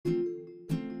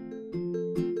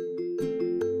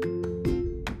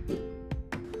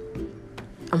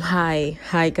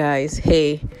Hi guys.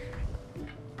 Hey,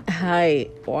 hi.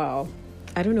 Wow,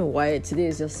 I don't know why today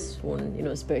is just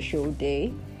one special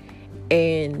day,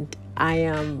 and I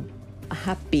am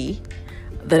happy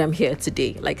that I'm here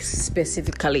today. Like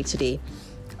specifically today.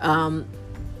 Um,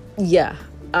 yeah,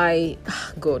 I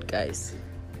God guys,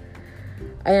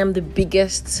 I am the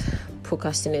biggest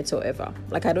procrastinator ever.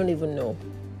 Like I don't even know.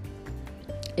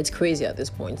 It's crazy at this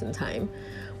point in time.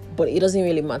 But it doesn't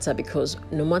really matter because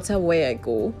no matter where I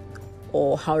go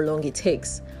or how long it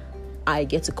takes, I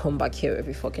get to come back here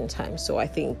every fucking time. So I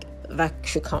think that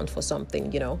should count for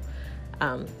something.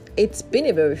 It's been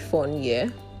a very fun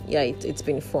year. Yeah, it's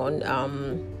been fun.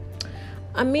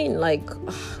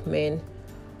 Man,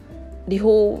 the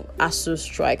whole ASU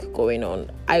strike going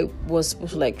on. I was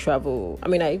supposed to travel.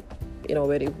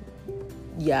 Already,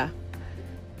 yeah.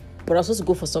 But I was supposed to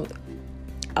go for something.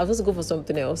 I was supposed to go for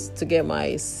something else to get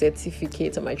my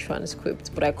certificate and my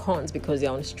transcript, but I can't because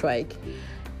they're on strike.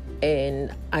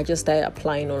 And I just started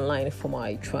applying online for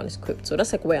my transcript. So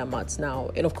that's where I'm at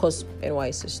now. And of course,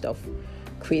 NYC stuff,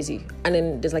 crazy. And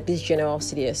then there's this general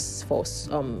CDS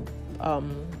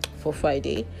for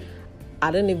Friday.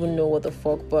 I don't even know what the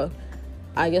fuck, but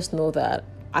I just know that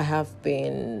I have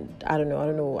been, I don't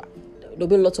know. There'll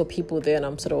be lots of people there, and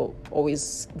I'm sort of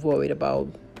always worried about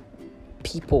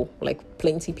people,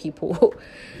 plenty people.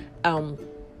 And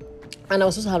I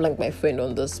was supposed to have my friend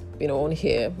on this, on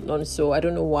here. So I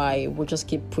don't know why we'll just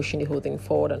keep pushing the whole thing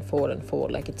forward and forward and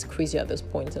forward. It's crazy at this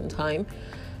point in time.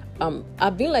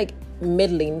 I've been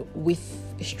meddling with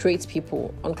straight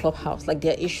people on Clubhouse,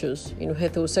 their issues.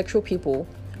 Heterosexual people,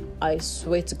 I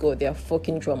swear to God, they are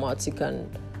fucking dramatic and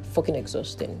fucking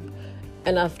exhausting.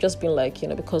 And I've just been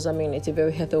because it's a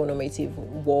very heteronormative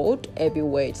world.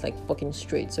 Everywhere it's fucking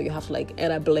straight. So you have to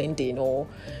either blend in or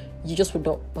you just would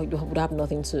have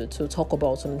nothing to talk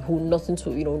about and nothing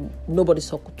to, nobody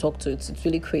to talk to. It's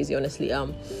really crazy, honestly.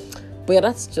 But yeah,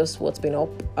 that's just what's been up.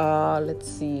 Let's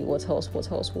see, what else?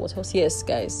 Yes,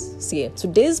 guys. See,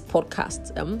 today's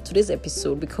podcast, today's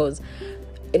episode, because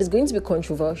it is going to be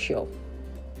controversial.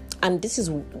 And this is,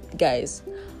 guys,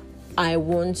 I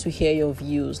want to hear your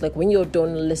views. When you're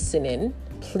done listening,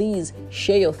 please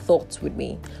share your thoughts with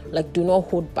me. Do not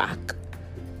hold back.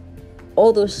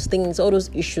 All those things, all those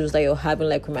issues that you're having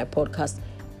with my podcast,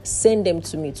 send them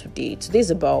to me today.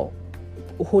 Today's about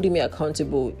holding me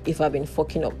accountable if I've been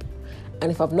fucking up. And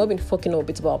if I've not been fucking up,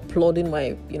 it's about applauding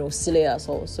my, silly ass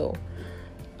also.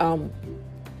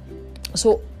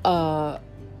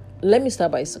 Let me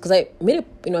start by, because I made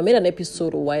an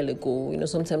episode a while ago,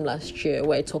 sometime last year,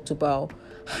 where I talked about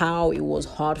how it was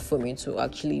hard for me to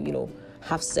actually,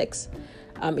 have sex.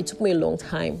 It took me a long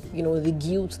time, the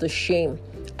guilt, the shame.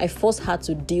 I first had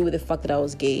to deal with the fact that I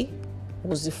was gay. It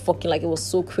was it was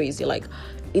so crazy.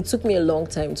 It took me a long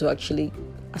time to actually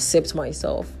accept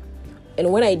myself.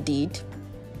 And when I did,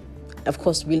 of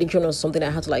course, religion was something I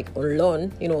had to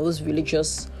unlearn, those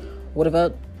religious,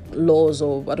 whatever laws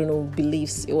or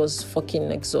beliefs. It was fucking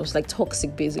exhausting,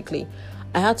 toxic basically.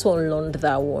 I had to unlearn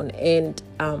that one. And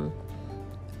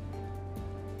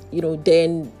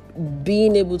then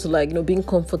being able to being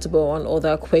comfortable on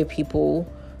other queer people,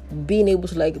 being able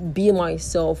to be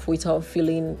myself without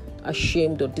feeling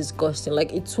ashamed or disgusting.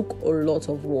 It took a lot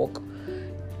of work.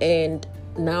 And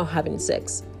now having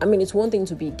sex, it's one thing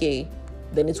to be gay,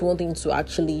 then it's one thing to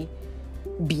actually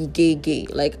be gay.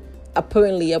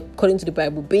 Apparently, according to the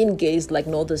Bible, being gay is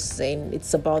not the same.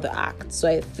 It's about the act. So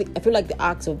I feel the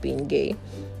act of being gay,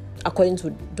 according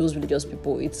to those religious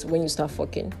people, it's when you start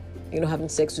fucking, having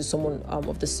sex with someone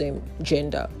of the same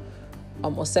gender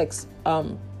or sex.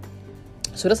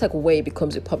 So that's where it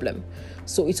becomes a problem.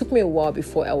 So it took me a while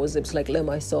before I was able to let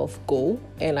myself go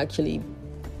and actually,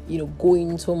 go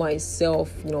into myself,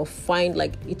 find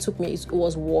it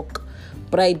was work.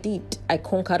 But I did. I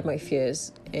conquered my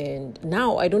fears. And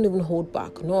now I don't even hold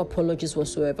back. No apologies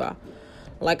whatsoever.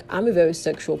 I'm a very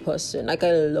sexual person. I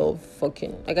love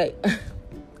fucking. I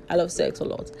love sex a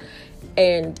lot.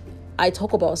 And I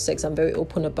talk about sex. I'm very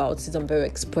open about it. I'm very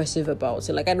expressive about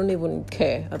it. I don't even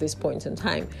care at this point in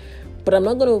time. But I'm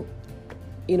not going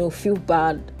to, feel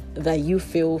bad that you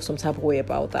feel some type of way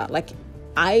about that.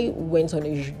 I went on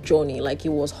a journey. It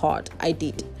was hard. I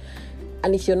did.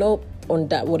 And if you're not on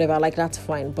that, whatever, that's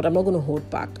fine. But I'm not going to hold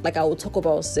back. I will talk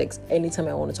about sex anytime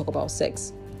I want to talk about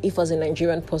sex. If as a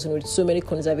Nigerian person with so many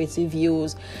conservative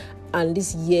views and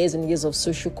these years and years of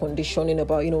social conditioning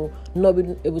about, not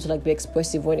being able to be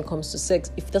expressive when it comes to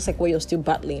sex, if that's where you're still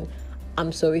battling,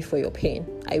 I'm sorry for your pain.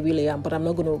 I really am. But I'm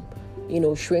not going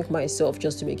to, shrink myself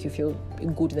just to make you feel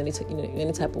good in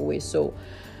any type of way. So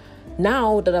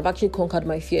now that I've actually conquered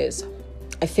my fears,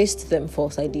 I faced them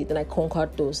first, I did, and I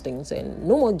conquered those things, and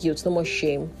no more guilt, no more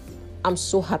shame. I'm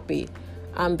so happy.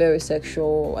 I'm very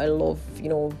sexual. I love,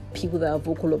 people that are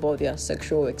vocal about their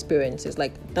sexual experiences.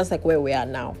 Like, that's like where we are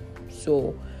now.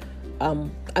 So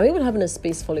I'm even having a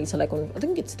space for later, like I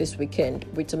think it's this weekend,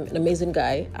 with an amazing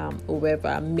guy, or wherever.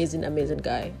 Amazing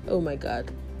guy. Oh my god,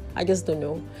 I just don't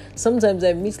know. Sometimes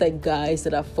I meet like guys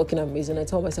that are fucking amazing. I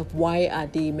tell myself, why are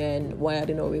they men? Why are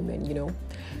they not women?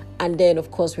 And then of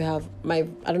course we have I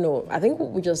don't know, I think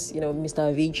we just,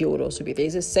 Mr. VJ would also be there.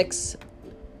 He's a sex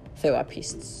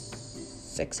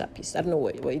therapist, I don't know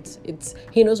what it's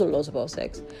he knows a lot about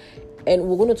sex. And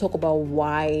we're going to talk about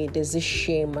why there's this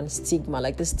shame and stigma,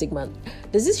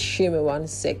 there's this shame around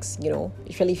sex,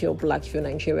 especially if you're black, if you're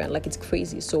Nigerian, like it's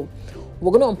crazy. So we're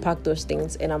going to unpack those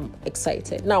things, and I'm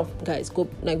excited. Now, guys,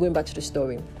 going back to the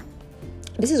story.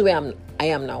 This is where I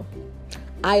am now.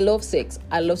 I love sex.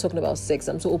 I love talking about sex.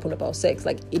 I'm so open about sex.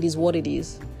 Like, it is what it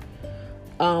is.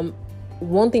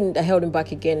 One thing that held him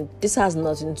back again, this has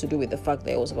nothing to do with the fact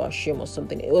that it was about shame or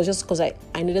something. It was just because I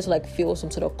needed to feel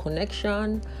some sort of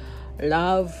connection,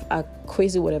 love,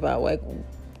 crazy whatever,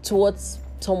 towards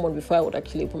someone before I would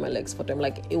actually open my legs for them.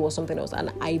 Like, it was something else,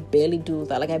 and I barely do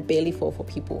that. Like, I barely fall for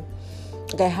people.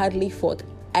 Like, I hardly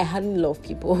love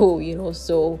people,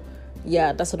 so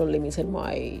yeah, that sort of limited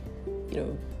my,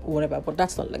 whatever. But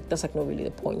that's not really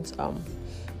the point. I'm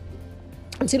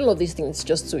saying all of these things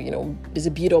just to, there's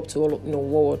a build up to all,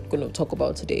 what we're going to talk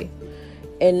about today.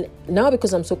 And now,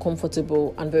 because I'm so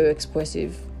comfortable and very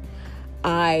expressive,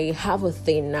 I have a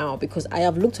thing now, because I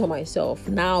have looked at myself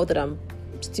now that I'm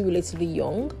still relatively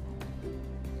young,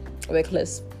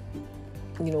 reckless,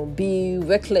 be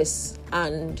reckless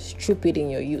and stupid in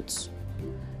your youth.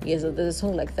 Yes, there's a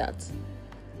song like that.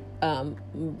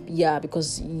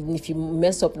 Because if you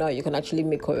mess up now, you can actually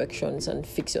make corrections and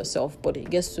fix yourself, but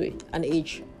it gets to an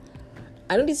age.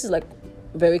 I know this is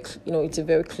very, it's a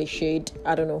very cliched,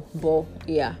 I don't know, but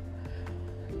yeah.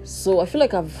 So I feel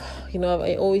like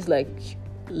I always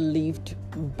lived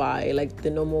by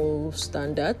the normal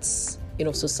standards,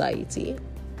 society.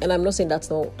 And I'm not saying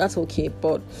that's okay,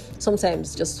 but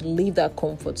sometimes just leave that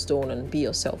comfort zone and be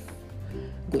yourself.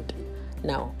 Good.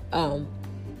 Now,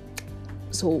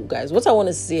 so guys, what I want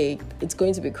to say, it's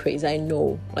going to be crazy. I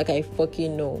know, I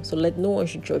fucking know. So no one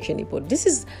should judge anybody. We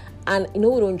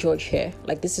don't judge here.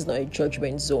 This is not a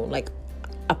judgment zone.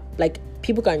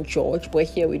 People can judge, but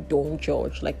here we don't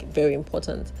judge. Very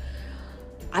important.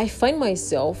 I find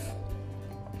myself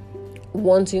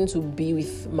wanting to be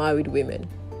with married women.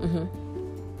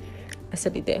 I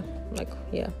said it there.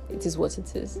 Yeah, it is what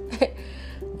it is.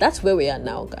 That's where we are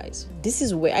now, guys. This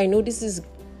is where I know it's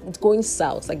going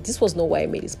south. This was not why I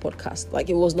made this podcast.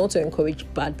 It was not to encourage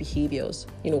bad behaviors,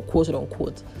 quote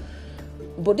unquote.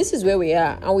 But this is where we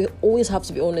are, and we always have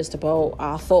to be honest about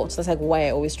our thoughts. That's why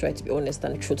I always try to be honest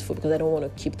and truthful, because I don't want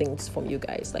to keep things from you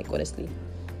guys. Honestly,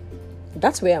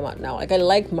 that's where I'm at now. I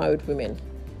like married women.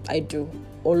 I do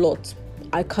a lot.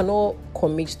 I cannot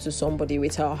commit to somebody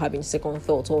without having second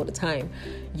thoughts all the time.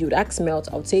 You'd ask me out,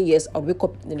 I'll say yes. I'll wake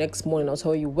up the next morning, I'll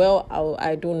tell you, well,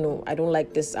 I don't know. I don't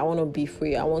like this. I want to be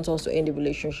free. I want us to end the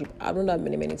relationship. I've done that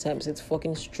many times. It's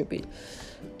fucking stupid.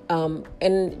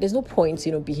 And there's no point,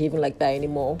 behaving like that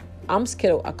anymore. I'm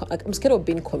scared of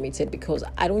being committed, because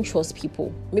I don't trust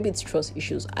people. Maybe it's trust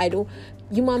issues.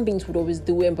 Human beings would always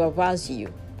embarrass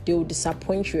you. They will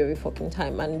disappoint you every fucking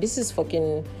time. And this is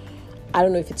fucking, I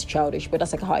don't know if it's childish, but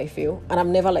that's how I feel. And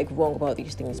I'm never wrong about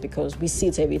these things, because we see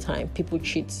it every time. People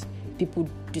cheat, people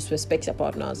disrespect their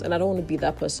partners, and I don't want to be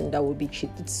that person that would be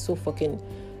cheated. It's so fucking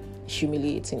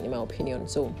humiliating, in my opinion.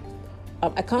 So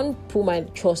I can't put my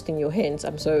trust in your hands.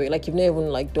 I'm sorry. You've never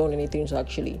even done anything to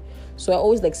actually. So I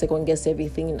always second guess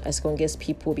everything. I second guess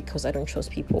people because I don't trust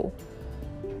people.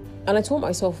 And I told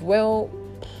myself, well,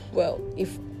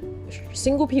 if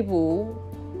single people,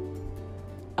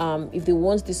 if they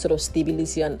want this sort of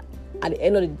stability, and at the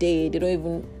end of the day they don't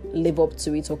even live up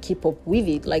to it or keep up with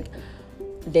it,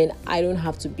 then I don't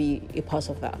have to be a part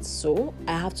of that. So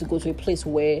I have to go to a place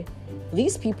where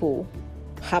these people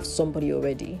have somebody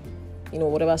already,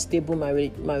 whatever stable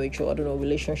marriage or I don't know,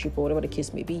 relationship or whatever the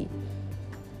case may be.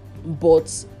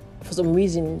 But for some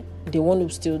reason they want to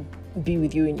still be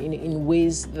with you in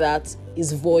ways that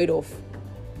is void of,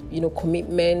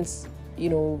 commitments,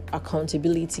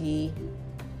 accountability,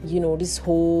 this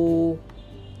whole,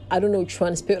 I don't know,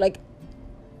 transparent.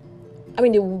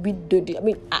 They will be dirty.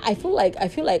 I feel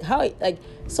like how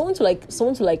someone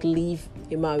to leave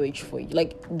a marriage for you,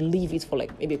 leave it for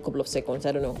maybe a couple of seconds,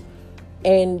 I don't know,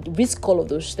 and risk all of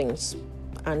those things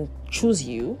and choose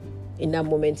you in that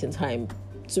moment in time.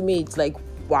 To me, it's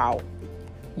wow.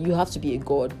 You have to be a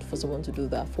god for someone to do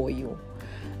that for you.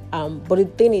 But the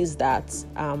thing is that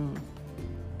I'm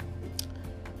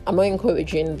not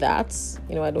encouraging that.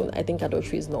 I think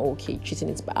adultery is not okay. Cheating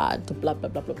is bad. Blah blah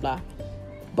blah blah blah.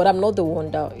 But I'm not the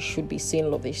one that should be saying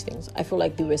all of these things. I feel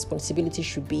like the responsibility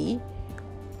should be,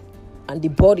 and the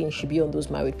burden should be on those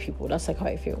married people. That's like how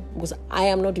I feel. Because I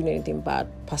am not doing anything bad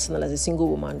personal as a single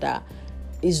woman that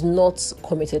is not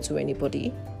committed to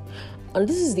anybody. And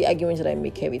this is the argument that I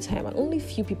make every time. And only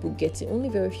few people get it. Only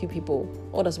very few people.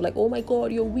 Others are like, oh my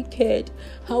God, you're wicked.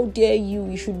 How dare you?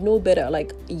 You should know better.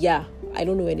 Like, yeah, I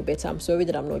don't know any better. I'm sorry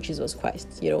that I'm not Jesus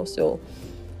Christ. So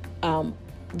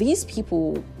these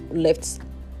people left,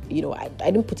 I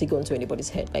didn't put a gun to anybody's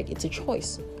head. Like, it's a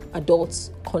choice.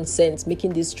 Adults consent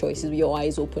making these choices with your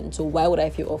eyes open. So why would I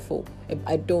feel awful?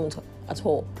 I don't at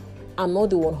all. I'm not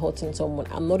the one hurting someone.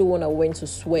 I'm not the one that went to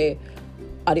swear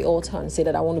at the altar and say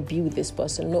that I want to be with this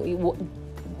person. No,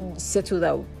 settle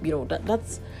that.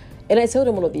 That's. And I tell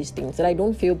them all of these things that I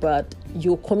don't feel bad.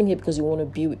 You're coming here because you want to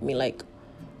be with me. Like,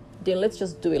 then let's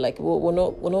just do it. Like, we're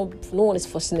not. No one is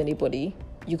forcing anybody.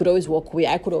 You could always walk away.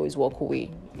 I could always walk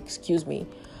away. Excuse me.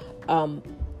 But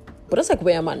that's like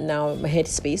where I'm at now in my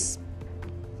headspace.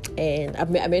 And I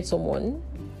met someone.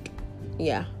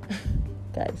 Yeah,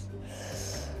 guys.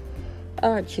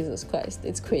 Oh, Jesus Christ.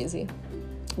 It's crazy.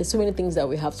 There's so many things that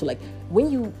we have to, like, when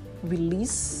you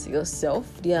release yourself,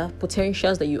 there are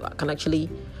potentials that you can actually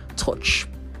touch.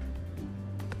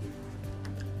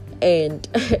 And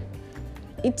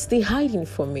it's the hiding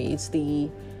for me. It's the,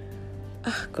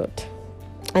 God.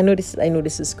 I know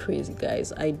this is crazy,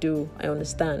 guys. I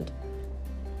understand.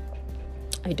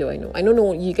 I know. I don't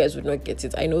know, you guys would not get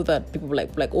it. I know that people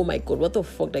like, oh my God, what the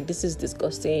fuck? Like, this is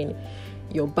disgusting.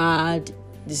 You're bad.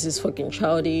 This is fucking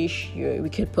childish. You're a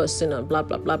wicked person and blah,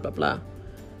 blah, blah, blah, blah.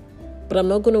 But I'm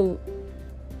not gonna,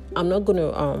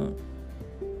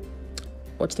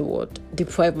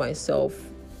 deprive myself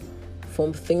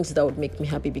from things that would make me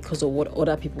happy because of what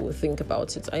other people will think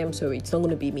about it. I am sorry. It's not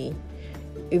going to be me.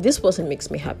 If this person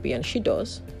makes me happy, and she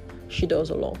does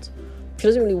a lot. She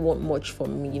doesn't really want much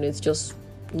from me. It's just,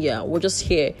 we're just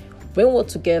here. When we're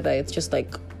together, it's just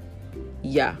like,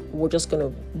 we're just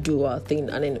gonna do our thing.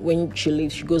 And then when she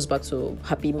leaves, she goes back to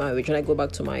happy marriage, and I go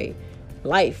back to my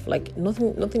life. Like,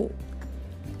 nothing.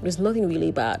 There's nothing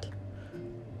really bad.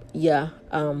 But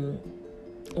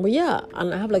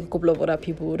and I have like a couple of other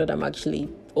people that I'm actually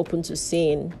open to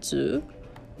saying to.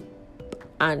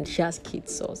 And she has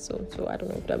kids also, so I don't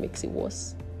know if that makes it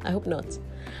worse. I hope not.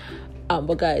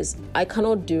 But guys, I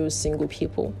cannot do single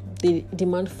people. They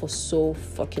demand for so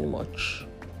fucking much.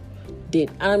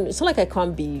 And it's not like I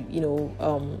can't be,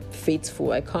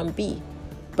 faithful. I can't be.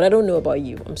 But I don't know about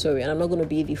you. I'm sorry. And I'm not going to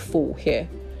be the fool here.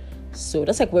 So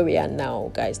that's like where we are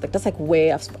now, guys. Like, that's like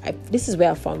where this is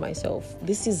where I found myself.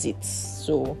 This is it.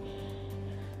 So,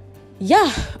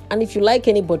 and if you like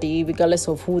anybody, regardless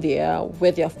of who they are,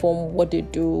 where they are from, what they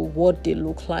do, what they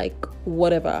look like,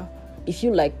 whatever, if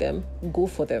you like them, go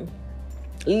for them.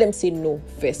 Let them say no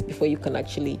first before you can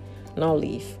actually now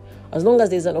leave. As long as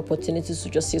there's an opportunity to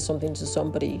just say something to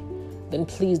somebody, then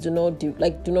please do not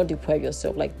deprive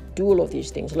yourself. Like, do all of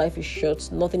these things. Life is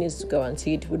short. Nothing is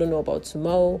guaranteed. We don't know about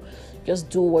tomorrow. Just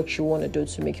do what you want to do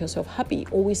to make yourself happy.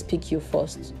 Always pick you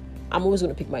first. I'm always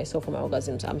going to pick myself for my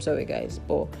orgasms. I'm sorry, guys,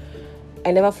 but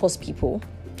I never force people.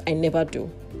 I never do.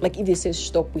 Like, if they say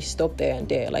stop, we stop there and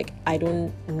there. Like, I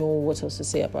don't know what else to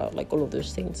say about, like, all of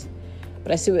those things.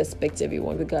 But I still respect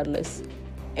everyone regardless.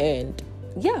 And,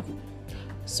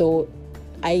 so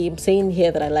I am saying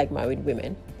here that I like married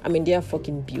women. I mean, they are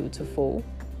fucking beautiful,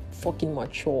 fucking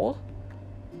mature.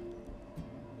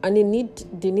 And they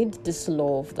need this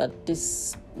love that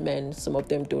these men, some of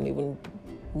them don't even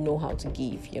know how to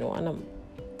give, and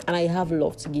I have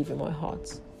love to give in my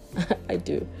heart. I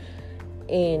do.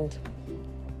 And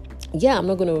I'm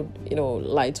not gonna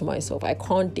lie to myself. I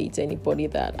can't date anybody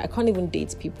I can't even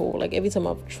date people. Like, every time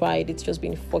I've tried, it's just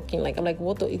been fucking, like, I'm like,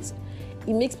 it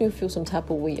makes me feel some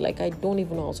type of way. Like, I don't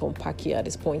even know how to unpack it at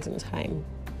this point in time.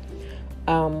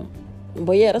 But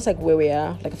that's like where we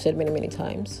are. Like I've said many, many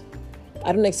times,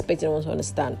 I don't expect anyone to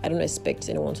understand. I don't expect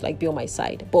anyone to, like, be on my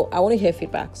side. But I want to hear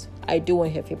feedbacks. I do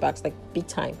want to hear feedbacks, like, big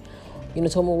time.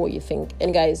 Tell me what you think.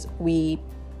 And guys, we'll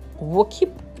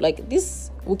keep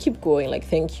going. Like,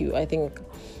 thank you. I think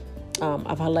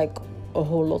I've had like a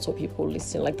whole lot of people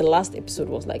listen. Like, the last episode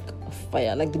was like a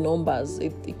fire. Like, the numbers,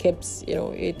 it kept,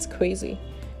 it's crazy.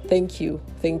 Thank you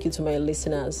to my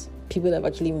listeners, people that have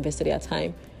actually invested their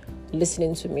time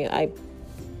listening to me. I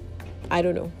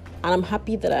don't know, and I'm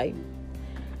happy that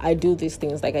I do these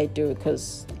things like I do,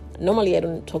 because normally I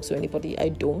don't talk to anybody. I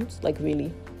don't, like,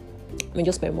 really. I mean,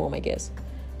 just my mom, I guess.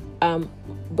 But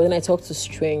then I talk to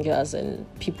strangers and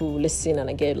people listen, and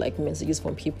I get like messages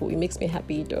from people. It makes me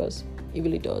happy. It does. It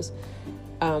really does.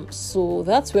 So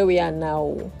that's where we are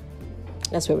now.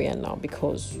 That's where we are now,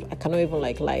 because I cannot even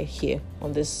like lie here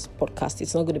on this podcast.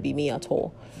 It's not going to be me at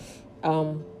all.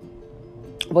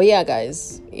 But yeah,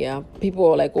 guys, yeah, people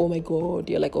are like, oh my god,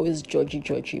 you're like always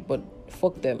judgy, but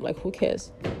fuck them, like who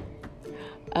cares?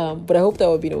 But I hope that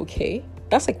would be okay.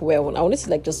 That's like where I wanted to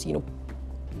like just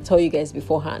tell you guys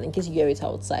beforehand in case you hear it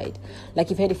outside, like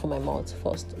you've heard it from my mouth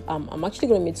first. I'm actually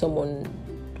gonna meet someone.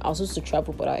 I was supposed to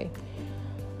travel, but I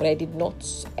did not.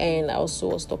 And I also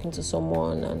was talking to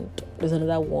someone, and there's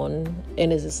another one,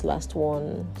 and there's this last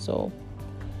one. So,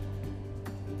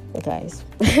 guys.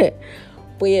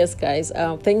 But yes, guys,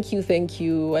 thank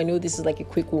you. I know this is like a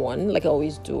quick one, like I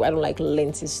always do. I don't like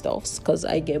lengthy stuffs because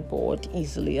I get bored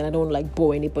easily, and I don't like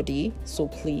bore anybody. So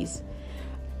please,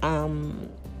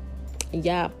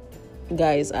 yeah,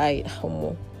 guys, I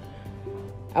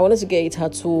wanted to get a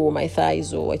tattoo on my thighs.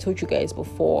 So I told you guys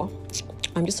before.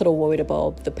 I'm just sort of worried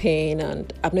about the pain,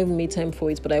 and I've never made time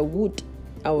for it, but I would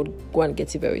go and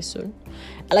get it very soon.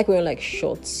 I like wearing like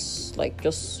shorts, like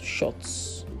just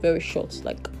shorts, very short,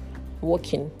 like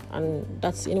walking, and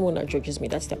that's anyone that judges me,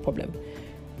 that's their problem.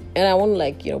 And I want to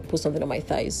like put something on my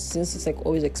thighs since it's like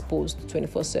always exposed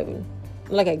 24/7.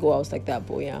 Like I go out like that,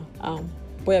 but yeah,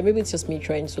 maybe it's just me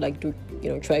trying to like do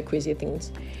try crazy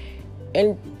things.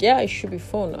 And yeah, it should be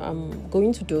fun. I'm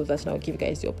going to do that, and I'll give you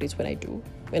guys the updates when I do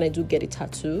get a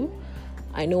tattoo.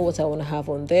 I know what I want to have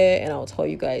on there, and I'll tell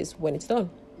you guys when it's done.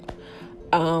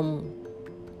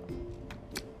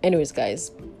 Anyways,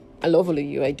 guys, I love all of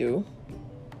you. I do.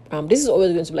 This is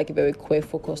always going to be like a very queer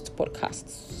focused podcast.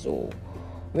 So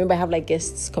remember, I have like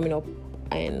guests coming up,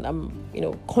 and I'm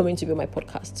coming to be on my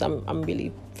podcast. I'm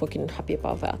really fucking happy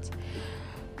about that.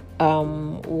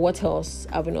 What else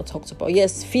have we not talked about?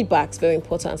 Yes, feedback's very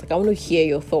important. Like I want to hear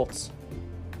your thoughts.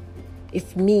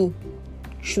 If me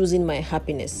choosing my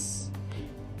happiness,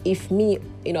 if me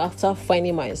after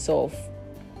finding myself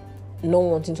not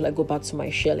wanting to like go back to my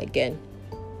shell again,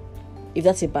 if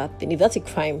that's a bad thing, if that's a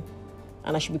crime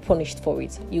and I should be punished for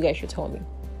it, you guys should tell me.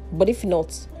 But if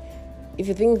not, if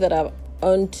you think that I've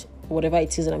earned whatever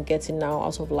it is that I'm getting now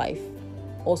out of life,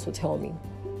 also tell me.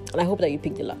 And I hope that you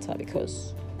pick the latter,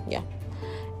 because yeah.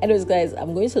 Anyways, guys,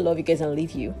 I'm going to love you guys and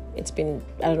leave you. It's been,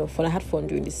 I don't know, fun. I had fun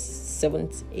doing this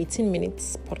 18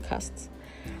 minutes podcast.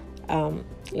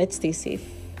 Let's stay safe,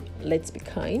 let's be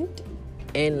kind,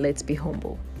 and let's be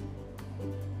humble.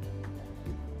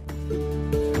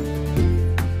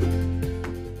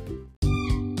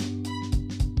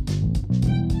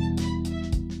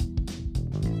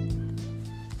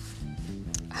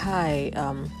 Hi,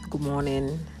 good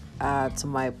morning to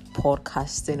my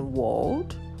podcasting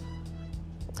world.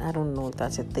 I don't know if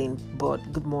that's a thing, but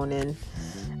good morning.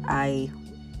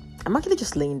 I'm actually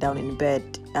just laying down in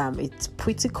bed. It's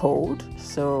pretty cold,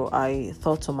 so I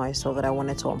thought to myself that I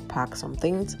wanted to unpack some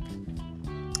things,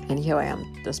 and here I am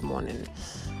this morning.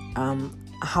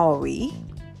 How are we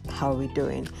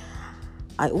doing?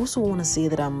 I also want to say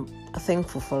that I'm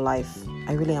thankful for life.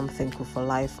 I really am thankful for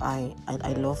life. I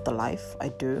love the life I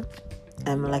do.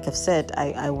 Like I've said,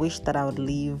 I wish that I would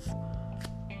live,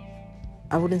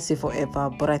 I wouldn't say forever,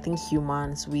 but I think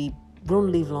humans, we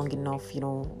don't live long enough.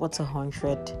 What's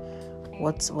 100?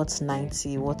 What's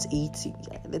 90? What's 80?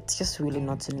 It's just really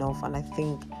not enough. And I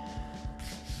think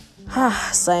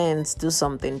science, do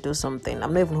something.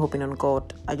 I'm not even hoping on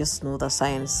God. I just know that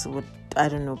science would, I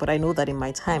don't know, but I know that in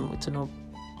my time it would not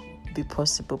be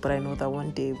possible. But I know that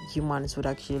one day humans would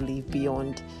actually live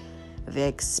beyond their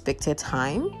expected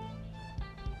time,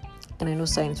 and I know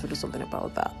science will do something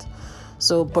about that.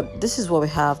 So, but this is what we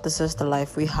have. This is the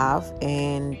life we have,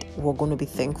 and we're going to be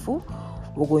thankful.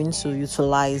 We're going to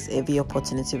utilize every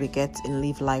opportunity we get and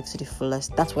live life to the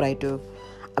fullest. That's what I do.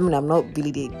 I mean, I'm not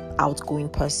really the outgoing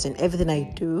person. Everything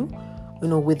I do,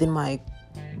 within my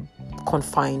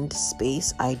confined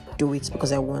space, I do it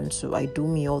because I want to. I do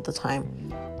me all the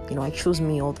time. I choose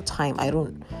me all the time. I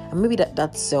don't, and maybe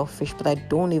that's selfish, but I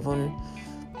don't even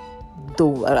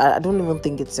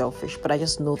think it's selfish, but I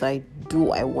just know that I do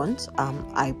what I want.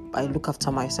 I look after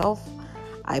myself.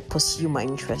 I pursue my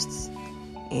interests,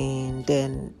 and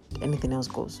then anything else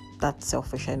goes. That's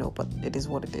selfish, I know, but it is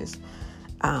what it is.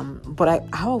 But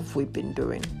how have we been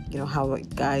doing? How,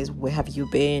 guys, where have you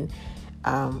been?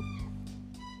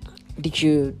 Did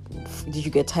you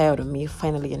get tired of me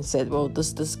finally and said, well,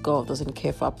 this girl doesn't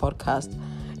care for our podcast,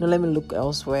 let me look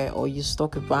elsewhere? Or you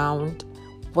stuck around?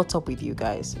 What's up with you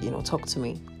guys? Talk to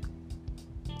me.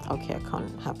 Okay, I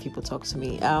can't have people talk to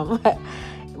me. But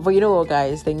But you know what,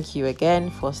 guys? Thank you again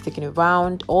for sticking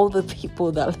around. All the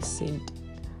people that listened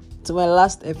to my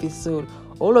last episode,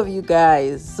 all of you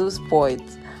guys, so spoiled.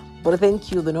 But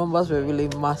thank you. The numbers were really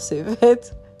massive.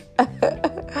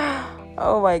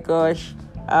 Oh my gosh.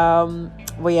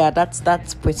 But yeah,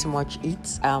 that's pretty much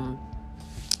it.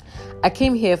 I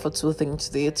came here for two things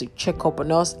today: to check up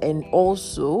on us and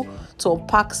also to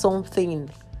unpack something.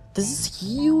 This is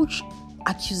huge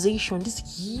accusation,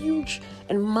 this huge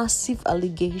and massive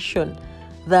allegation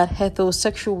that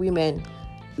heterosexual women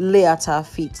lay at our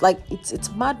feet. Like it's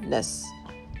madness,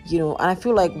 and I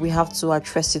feel like we have to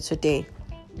address it today.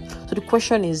 So the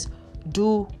question is,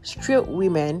 do straight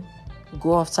women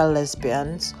go after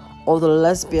lesbians, or the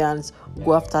lesbians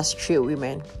go after straight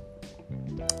women?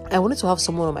 I wanted to have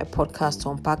someone on my podcast to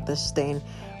unpack this thing,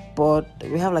 but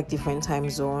we have like different time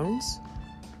zones,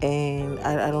 and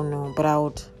I don't know, but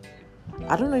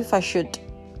I don't know if I should.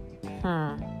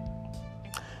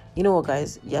 You know what,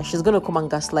 guys? Yeah, she's gonna come and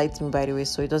gaslight me, by the way,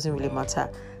 so it doesn't really matter.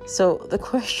 So the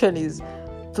question is,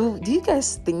 do you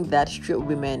guys think that straight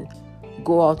women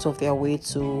go out of their way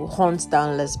to hunt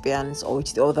down lesbians, or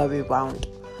it's the other way around?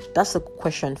 That's the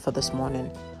question for this morning,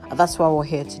 and that's why we're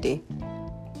here today.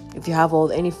 If you have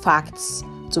any facts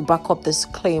to back up this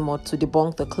claim or to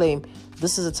debunk the claim,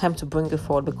 this is the time to bring it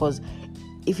forward, because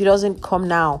if it doesn't come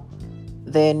now,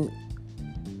 then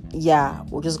yeah,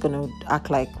 we're just gonna act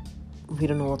like we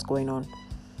don't know what's going on.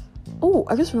 Oh,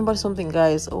 I just remembered something,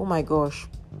 guys. Oh my gosh,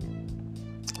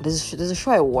 there's a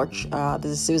show I watch, there's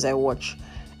a series I watch,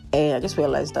 and I just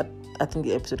realized that I think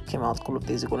the episode came out a couple of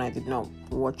days ago and I did not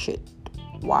watch it.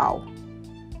 Wow,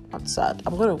 that's sad.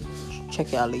 I'm gonna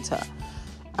check it out later.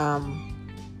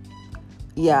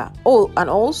 Yeah. Oh, and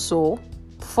also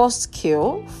first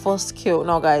kill.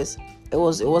 Now, guys, it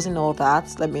wasn't all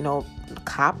that. Let me know.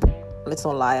 Cap. Let's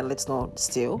not lie and let's not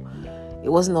steal. It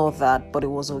wasn't all that, but it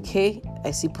was okay.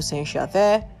 I see potential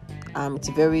there.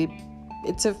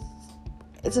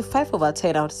 It's a 5 over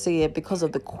 10. I would say it because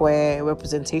of the queer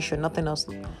representation. Nothing else.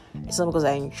 It's not because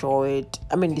I enjoyed.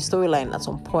 I mean, the storyline at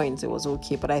some points it was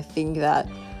okay, but I think that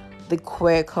the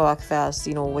queer characters,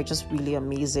 were just really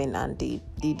amazing, and they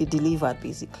delivered.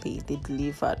 Basically, they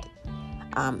delivered.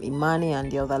 Imani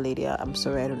and the other lady, I'm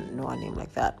sorry, I don't know her name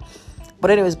like that. But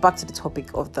anyways, back to the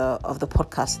topic of the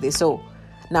podcast today. So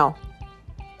now,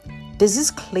 there's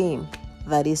this claim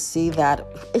that they say that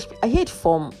I hear it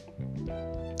from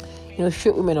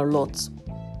straight women a lot.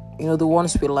 The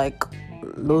ones with like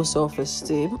low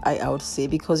self-esteem, I would say,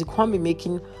 because you can't be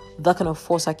making that kind of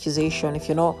false accusation if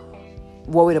you're not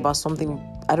worried about something.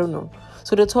 I don't know.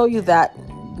 So they tell you that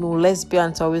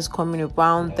lesbians are always coming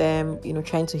around them,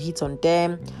 trying to hit on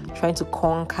them, trying to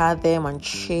conquer them and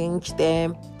change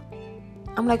them.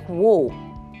 I'm like, whoa,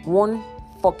 one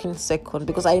fucking second,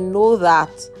 because I know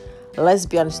that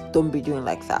lesbians don't be doing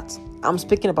like that. I'm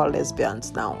speaking about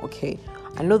lesbians now, okay?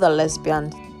 I know that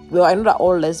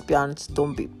all lesbians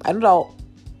don't be. I know that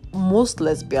most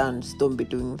lesbians don't be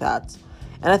doing that.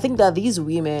 And I think that these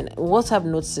women, what I've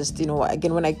noticed,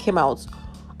 again, when I came out,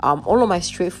 all of my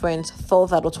straight friends thought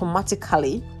that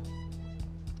automatically,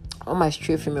 all my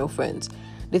straight female friends,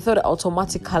 they thought that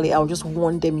automatically I would just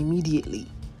want them immediately.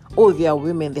 Oh, they are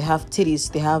women, they have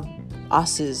titties, they have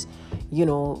asses,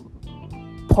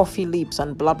 puffy lips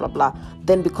and blah, blah, blah.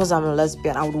 Then because I'm a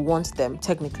lesbian, I would want them.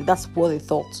 Technically, that's what they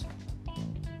thought.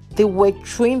 They were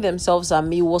throwing themselves at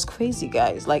me. It was crazy,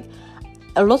 guys. Like,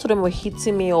 a lot of them were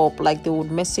hitting me up. Like, they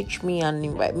would message me and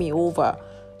invite me over.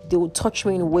 They would touch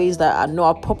me in ways that are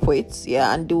not appropriate,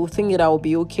 yeah, and they would think that I would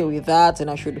be okay with that, and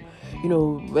I should,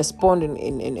 respond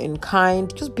in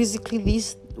kind. Just basically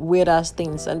these weird ass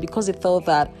things. And because they thought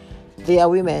that they are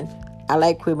women, I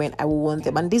like women, I will want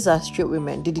them. And these are straight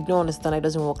women. They did not understand it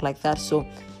doesn't work like that. So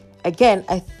again,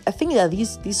 I think that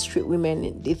these straight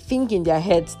women, they think in their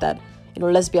heads that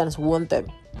lesbians want them.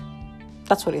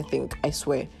 That's what they think, I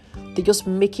swear. They just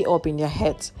make it up in their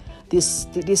heads. They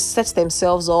set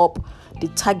themselves up. They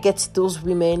target those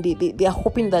women. They are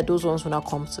hoping that those ones will not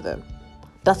come to them.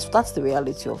 That's the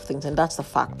reality of things, and that's the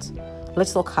fact.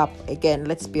 Let's not cap. Again,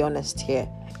 let's be honest here.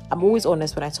 I'm always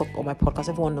honest when I talk on my podcast.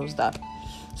 Everyone knows that.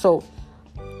 So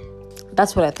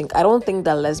that's what I think. I don't think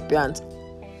that lesbians,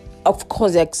 of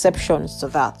course, there are exceptions to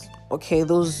that. Okay,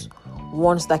 those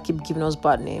ones that keep giving us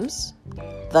bad names,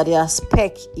 that their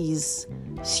spec is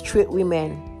straight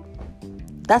women.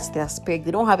 That's their spec.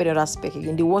 They don't have any other spec.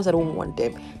 Again, the ones that don't want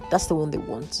them, that's the one they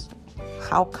want.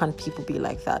 How can people be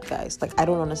like that, guys? Like, I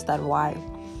don't understand why.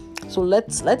 So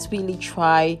let's really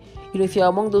try. If you're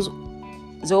among those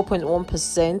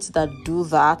 0.1% that do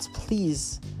that,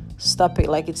 please stop it.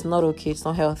 Like, it's not okay. It's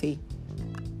not healthy.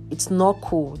 It's not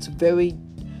cool. It's very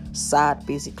sad,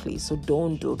 basically. So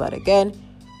don't do that again.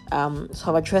 So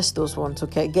I've addressed those ones.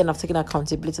 Okay, again, I've taken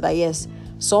accountability that yes,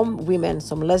 some women,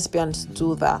 some lesbians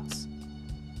do that.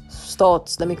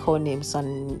 Start, let me call names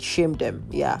and shame them.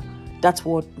 Yeah, that's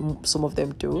what some of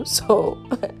them do. So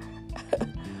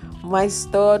my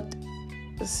stud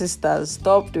sisters,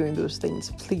 stop doing those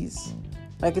things, please.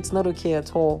 Like, it's not okay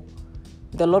at all.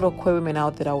 There are a lot of queer women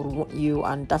out there that would want you,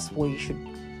 and that's what you should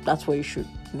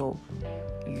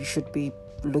you should be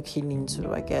looking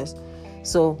into, I guess.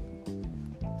 So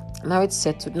now it's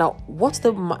settled. Now, what's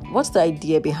the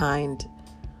idea behind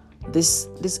this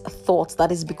thought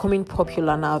that is becoming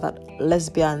popular now, that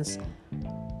lesbians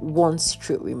want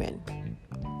straight women?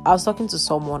 I was talking to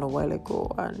someone a while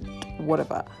ago and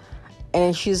whatever,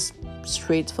 and she's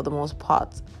straight for the most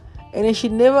part, and then she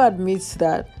never admits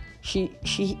that she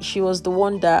was the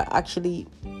one that actually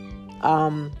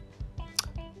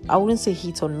I wouldn't say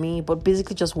hit on me, but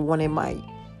basically just wanted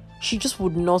she just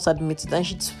would not admit it, and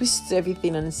she twists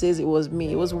everything and says it was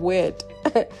me. It was weird.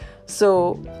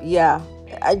 So yeah,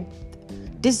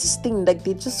 there's this thing, like,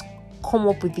 they just come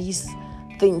up with these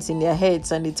things in their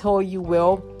heads and they tell you,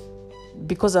 well,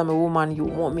 because I'm a woman, you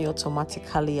want me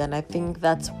automatically. And I think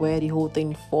that's where the whole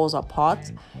thing falls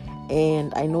apart.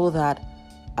 And I know that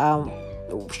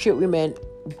straight women,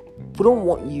 we don't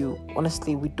want you.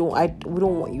 Honestly, we don't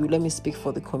want you. Let me speak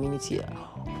for the community.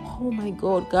 Oh my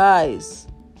God, guys.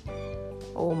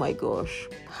 Oh my gosh.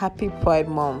 Happy Pride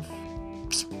Month.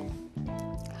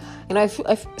 And I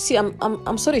see,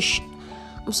 I'm such a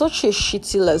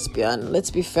shitty lesbian. Let's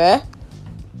be fair.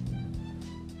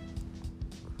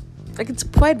 Like, it's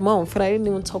Pride Month and I didn't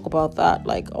even talk about that.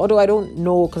 Like, although I don't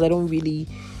know, because I don't really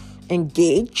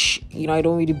engage, I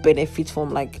don't really benefit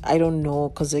from, like, I don't know,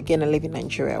 because again, I live in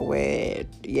Nigeria where,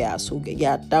 that's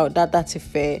a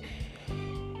fair.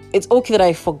 It's okay that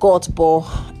I forgot, but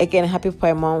again, happy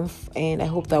Pride Month, and I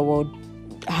hope that we're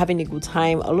having a good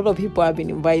time. A lot of people have been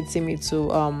inviting me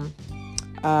to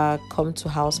come to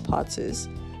house parties.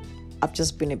 I've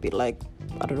just been a bit, like,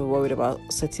 I don't know, worried about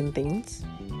certain things,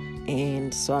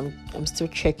 and so I'm still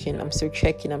checking, I'm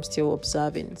still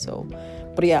observing. So,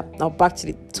 but yeah, now back to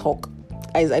the talk.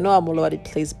 Guys, I know I'm all over the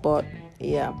place, but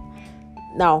yeah.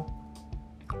 Now,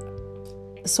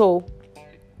 so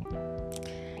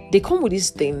they come with this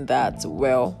thing that,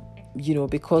 well,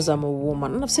 because I'm a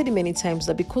woman, and I've said it many times,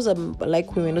 that because I'm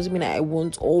like women doesn't mean I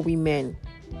want all women.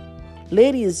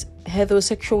 Ladies,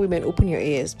 heterosexual women, open your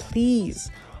ears, please.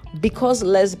 Because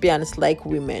lesbians like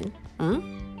women,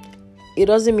 it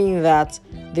doesn't mean that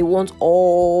they want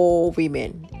all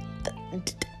women.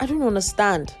 I don't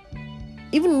understand.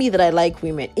 Even me, that I like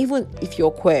women, even if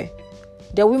you're queer,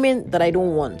 there are women that I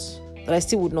don't want, that I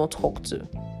still would not talk to.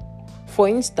 For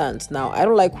instance, now, I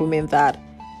don't like women that,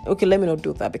 okay, let me not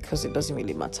do that because it doesn't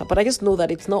really matter. But I just know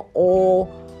that it's not all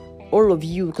of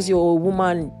you, because you're a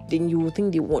woman, then you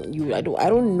think they want you. I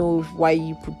don't know why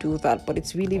you could do that, but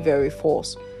it's really very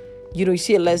false. You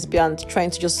see a lesbian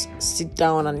trying to just sit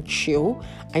down and chill,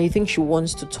 and you think she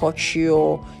wants to touch you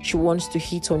or she wants to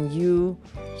hit on you.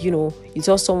 You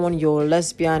tell someone you're a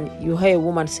lesbian, you hear a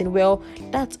woman saying, well,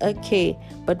 that's okay,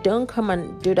 but don't come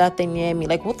and do that thing near me.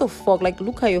 Like, what the fuck? Like,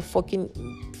 look at your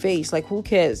fucking face. Like, who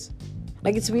cares?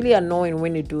 Like, it's really annoying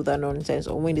when they do that nonsense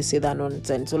or when they say that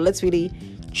nonsense. So let's really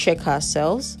check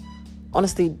ourselves.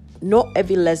 Honestly, not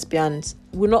every lesbian,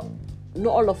 not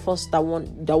all of us that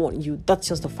want you. That's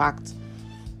just a fact.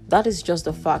 That is just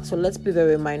a fact. So let's be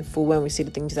very mindful when we say the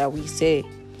things that we say.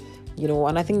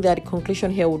 And I think that the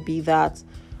conclusion here would be that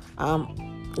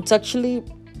it's actually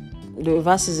the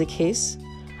reverse is the case.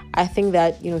 I think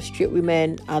that straight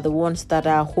women are the ones that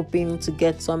are hoping to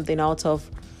get something out of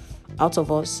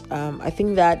us. I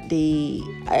think that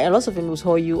a lot of them will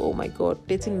tell you, oh my God,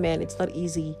 dating men, it's not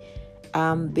easy.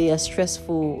 They are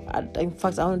stressful. In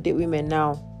fact, I don't date women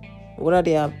now. Whether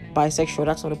they are bisexual,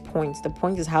 that's not the point. The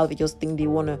point is how they just think they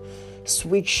want to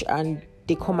switch, and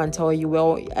they come and tell you,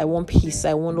 well, I want peace,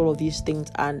 I want all of these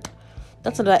things. And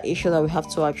that's another issue that we have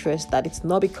to address, that it's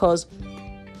not because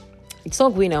it's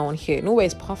not going on here. Nowhere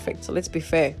is perfect. So let's be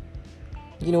fair.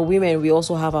 Women, we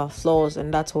also have our flaws,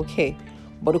 and that's okay.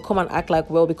 But to come and act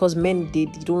like, well, because men they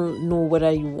don't know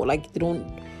whether you like,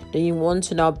 then you want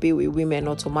to now be with women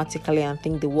automatically and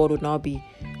think the world would now be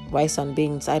rice and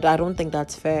beans. I don't think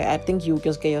that's fair. I think you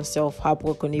just get yourself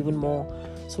heartbroken even more.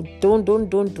 So don't do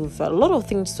that. A lot of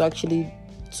things to actually,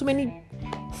 so many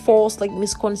false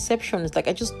misconceptions.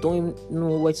 I just don't even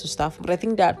know where to start from. But I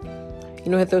think that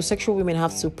heterosexual women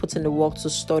have to put in the work to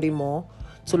study more,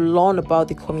 to learn about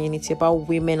the community, about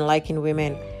women liking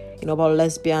women, about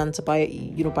lesbians, about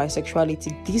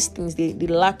bisexuality. These things they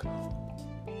lack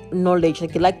knowledge,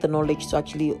 like they lack the knowledge to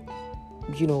actually,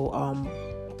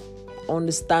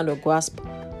 understand or grasp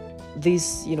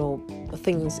these,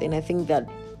 things. And I think that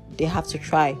they have to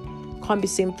try. Can't be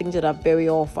saying things that are very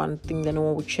off and think that no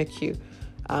one will check you.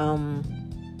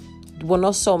 We're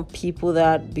not some people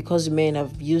that because men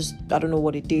have used, I don't know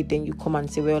what they did, then you come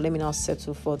and say, well, let me now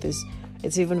settle for this.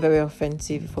 It's even very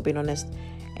offensive, for being honest.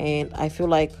 And I feel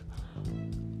like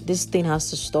this thing has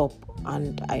to stop.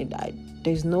 And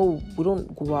we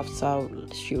don't go after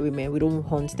street women. We don't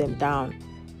hunt them down.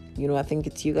 I think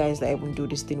it's you guys that even do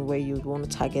this thing where you want to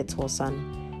target us.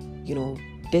 And,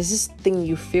 there's this thing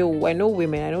you feel. I know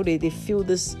women, I know they feel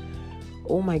this,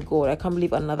 oh my God, I can't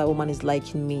believe another woman is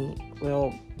liking me.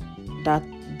 Well, that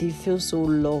they feel so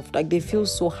loved. Like they feel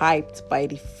so hyped by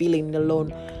the feeling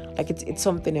alone. Like it's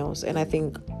something else. And I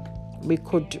think we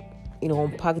could,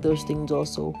 unpack those things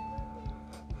also.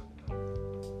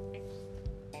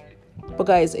 But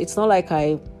guys, it's not like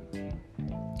I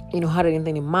had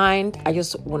anything in mind. I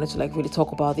just wanted to really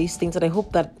talk about these things, and I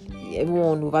hope that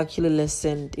everyone who've actually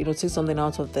listened, take something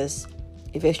out of this.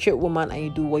 If you're a straight woman and you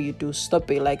do what you do, stop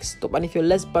it. Stop. And if you're a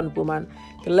lesbian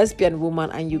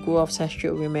woman, and you go after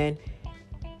straight women,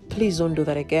 please don't do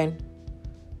that again.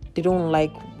 They don't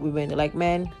like women, they like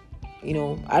men.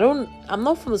 I'm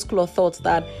not from the school of thought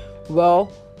that,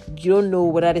 well, you don't know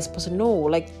whether this person. No,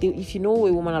 if you know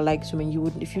a woman that likes women, you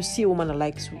would. If you see a woman that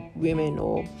likes women,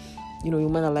 or a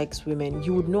woman that likes women,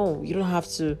 you would know. You don't have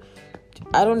to.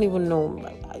 I don't even know.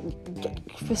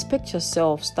 Respect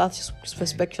yourself.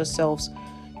 Respect yourselves.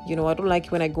 I don't like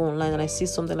when I go online and I see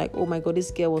something like, oh my God, this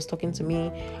girl was talking to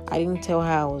me. I didn't tell her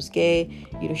I was gay.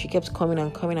 She kept coming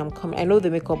and coming. I'm coming. I know they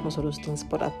make up most of those things,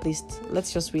 but at least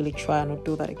let's just really try and not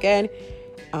do that again.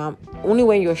 Only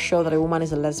when you're sure that a woman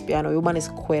is a lesbian or a woman is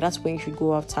queer, that's when you should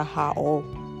go after her or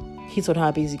hit on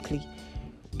her, basically.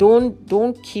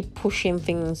 Don't keep pushing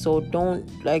things, or don't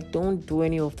do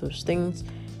any of those things.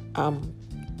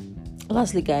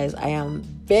 Lastly, guys, I am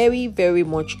very, very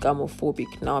much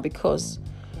gamophobic now, because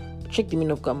check the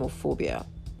meaning of gamophobia.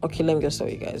 Okay, let me just tell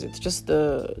you guys. It's just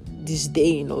the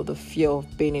disdain or the fear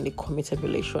of being in a committed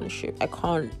relationship. I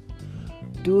can't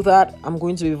do that. I'm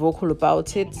going to be vocal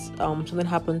about it. Something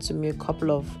happened to me a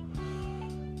couple of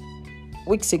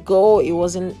weeks ago. It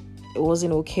wasn't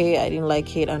okay. I didn't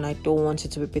like it, and I don't want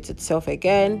it to repeat itself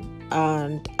again.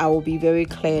 And I will be very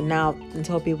clear now and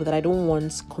tell people that I don't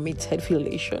want committed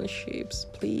relationships.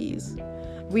 Please,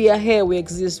 we are here, we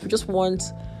exist. We just want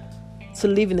to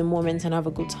live in the moment and have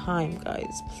a good time,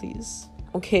 guys. Please,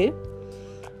 okay?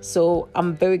 So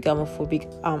I'm very gamophobic.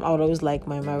 I would always like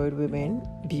my married women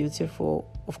beautiful,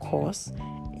 of course,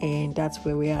 and that's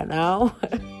where we are now.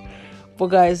 But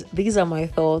guys, these are my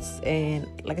thoughts, and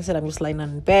like I said, I'm just lying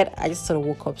in bed. I just sort of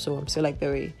woke up, so I'm still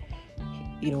very,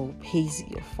 hazy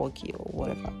or foggy or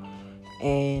whatever.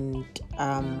 And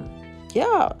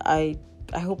I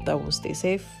hope that we'll stay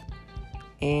safe.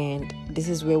 And this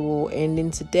is where we'll end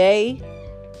in today.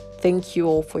 Thank you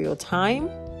all for your time,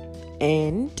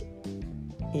 and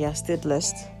stay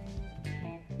blessed.